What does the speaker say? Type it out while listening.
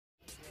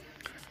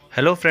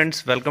Hello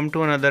friends, welcome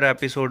to another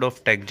episode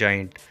of Tech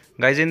Giant.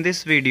 Guys, in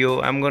this video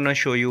I'm gonna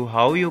show you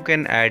how you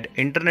can add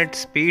internet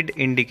speed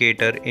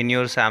indicator in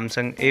your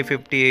Samsung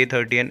A50,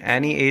 A30 and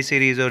any A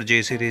series or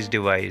J series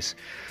device.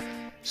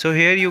 So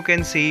here you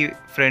can see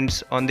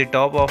friends, on the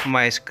top of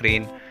my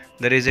screen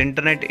there is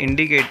internet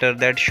indicator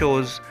that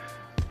shows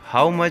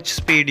how much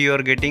speed you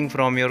are getting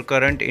from your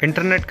current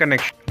internet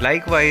connection.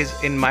 Likewise,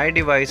 in my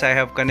device I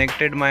have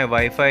connected my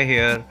Wi-Fi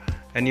here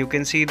and you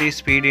can see the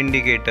speed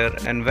indicator,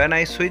 and when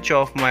I switch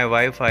off my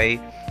Wi-Fi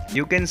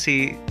you can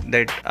see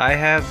that I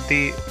have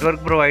the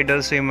network provider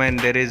SIM and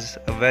there is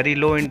a very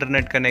low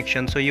internet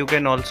connection, so you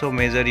can also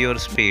measure your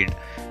speed.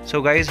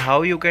 So guys,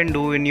 how you can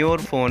do in your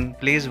phone,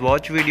 please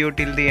watch video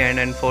till the end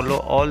and follow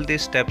all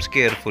these steps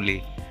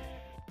carefully.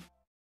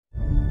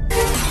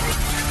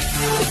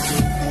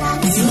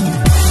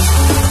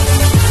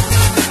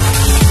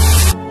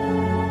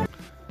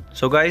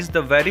 So guys,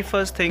 the very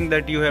first thing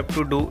that you have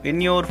to do in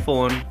your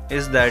phone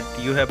is that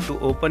you have to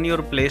open your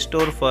Play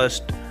Store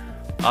first.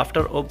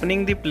 After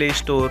opening the Play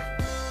Store,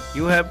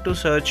 you have to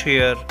search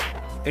here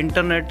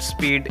internet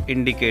speed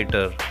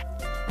indicator.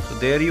 So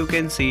there you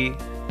can see,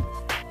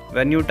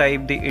 when you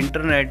type the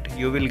internet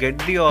you will get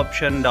the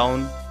option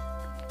down.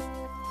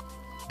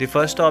 The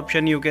first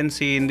option you can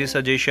see in the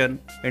suggestion,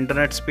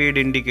 internet speed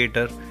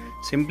indicator.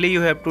 Simply you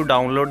have to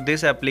download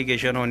this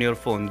application on your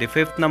phone. The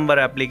 5th number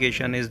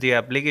application is the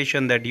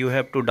application that you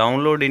have to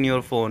download in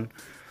your phone.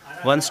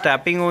 Once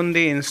tapping on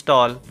the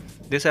install,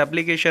 this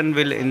application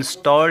will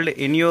installed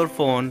in your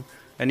phone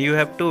and you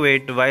have to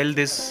wait while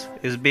this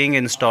is being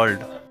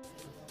installed.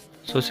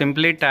 So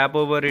simply tap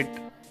over it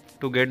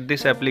to get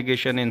this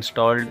application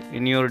installed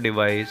in your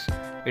device.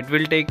 It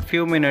will take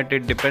few minutes,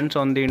 it depends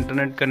on the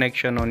internet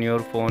connection on your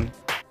phone.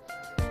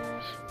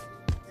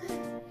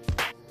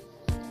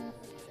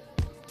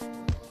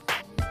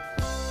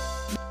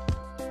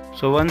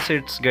 So once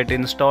it's get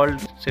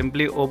installed,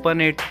 simply open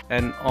it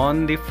and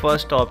on the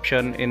first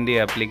option in the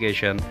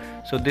application.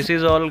 So this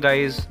is all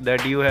guys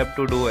that you have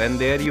to do, and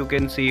there you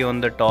can see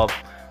on the top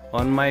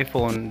on my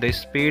phone the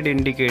speed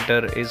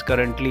indicator is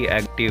currently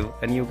active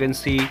and you can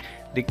see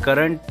the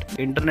current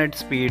internet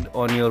speed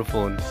on your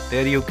phone.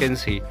 There you can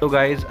see. So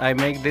guys, I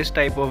make this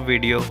type of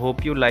video.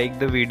 Hope you like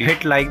the video.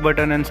 Hit like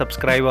button and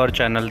subscribe our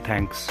channel.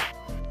 Thanks.